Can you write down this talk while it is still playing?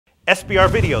SBR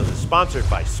Videos is sponsored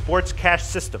by Sports Cash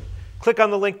System. Click on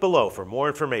the link below for more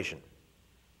information.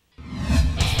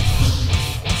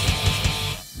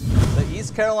 The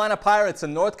East Carolina Pirates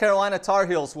and North Carolina Tar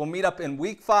Heels will meet up in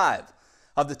Week 5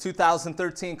 of the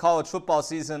 2013 college football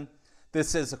season.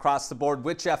 This is Across the Board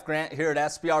with Jeff Grant here at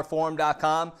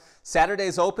SBRforum.com.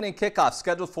 Saturday's opening kickoff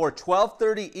scheduled for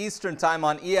 12:30 Eastern Time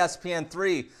on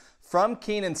ESPN3 from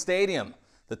Kenan Stadium.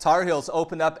 The Tar Heels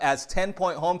opened up as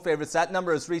 10-point home favorites. That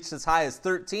number has reached as high as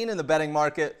 13 in the betting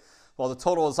market, while the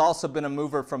total has also been a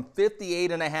mover from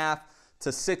 58.5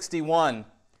 to 61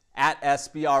 at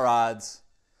SBRodds.com.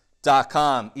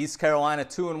 East Carolina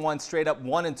 2-1 straight up,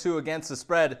 1-2 against the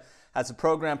spread as the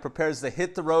program prepares to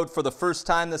hit the road for the first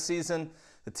time this season.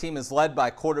 The team is led by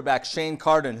quarterback Shane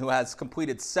Carden, who has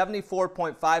completed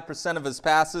 74.5% of his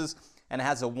passes and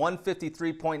has a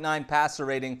 153.9 passer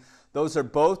rating. Those are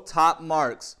both top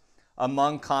marks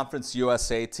among Conference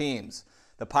USA teams.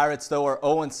 The Pirates, though, are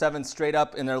 0-7 straight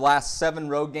up in their last 7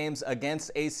 road games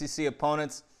against ACC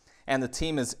opponents, and the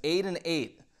team is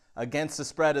 8-8 against the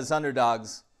spread as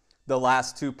underdogs the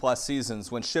last 2+ seasons.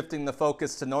 When shifting the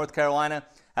focus to North Carolina,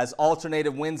 has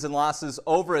alternated wins and losses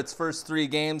over its first 3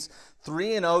 games,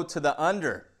 3-0 to the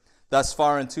under. Thus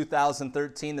far in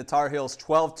 2013, the Tar Heels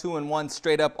 12-2-1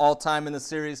 straight up all time in the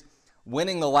series,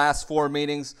 winning the last 4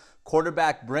 meetings.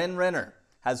 Quarterback Bryn Renner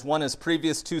has won his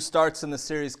previous 2 starts in the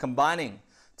series, combining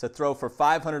to throw for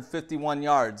 551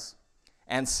 yards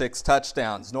and 6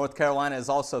 touchdowns. North Carolina is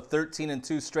also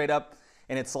 13-2 straight up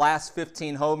in its last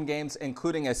 15 home games,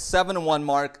 including a 7-1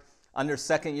 mark under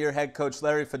second-year head coach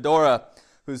Larry Fedora,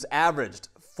 who's averaged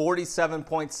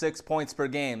 47.6 points per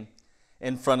game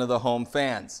in front of the home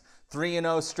fans.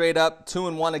 3-0 straight up,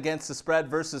 2-1 against the spread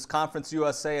versus Conference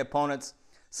USA opponents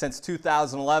since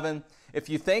 2011. If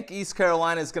you think East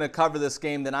Carolina is going to cover this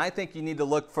game, then I think you need to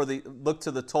look to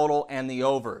the total and the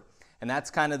over. And that's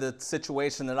kind of the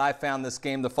situation that I found this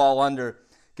game to fall under,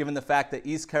 given the fact that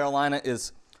East Carolina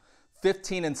is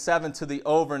 15-7 to the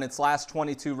over in its last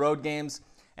 22 road games.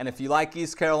 And if you like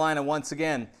East Carolina, once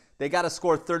again, they got to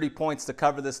score 30 points to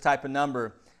cover this type of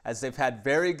number, as they've had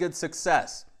very good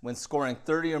success when scoring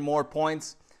 30 or more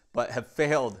points, but have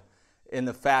failed in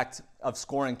the fact of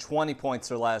scoring 20 points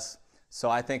or less. So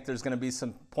I think there's going to be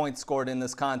some points scored in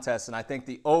this contest, and I think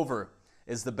the over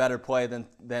is the better play than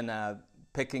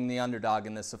picking the underdog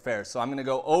in this affair. So I'm going to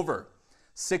go over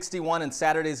 61 in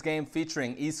Saturday's game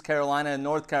featuring East Carolina and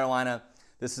North Carolina.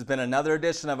 This has been another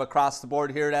edition of Across the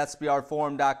Board here at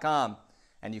SBRforum.com,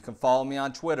 and you can follow me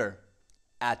on Twitter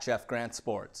at Jeff Grant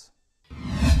Sports.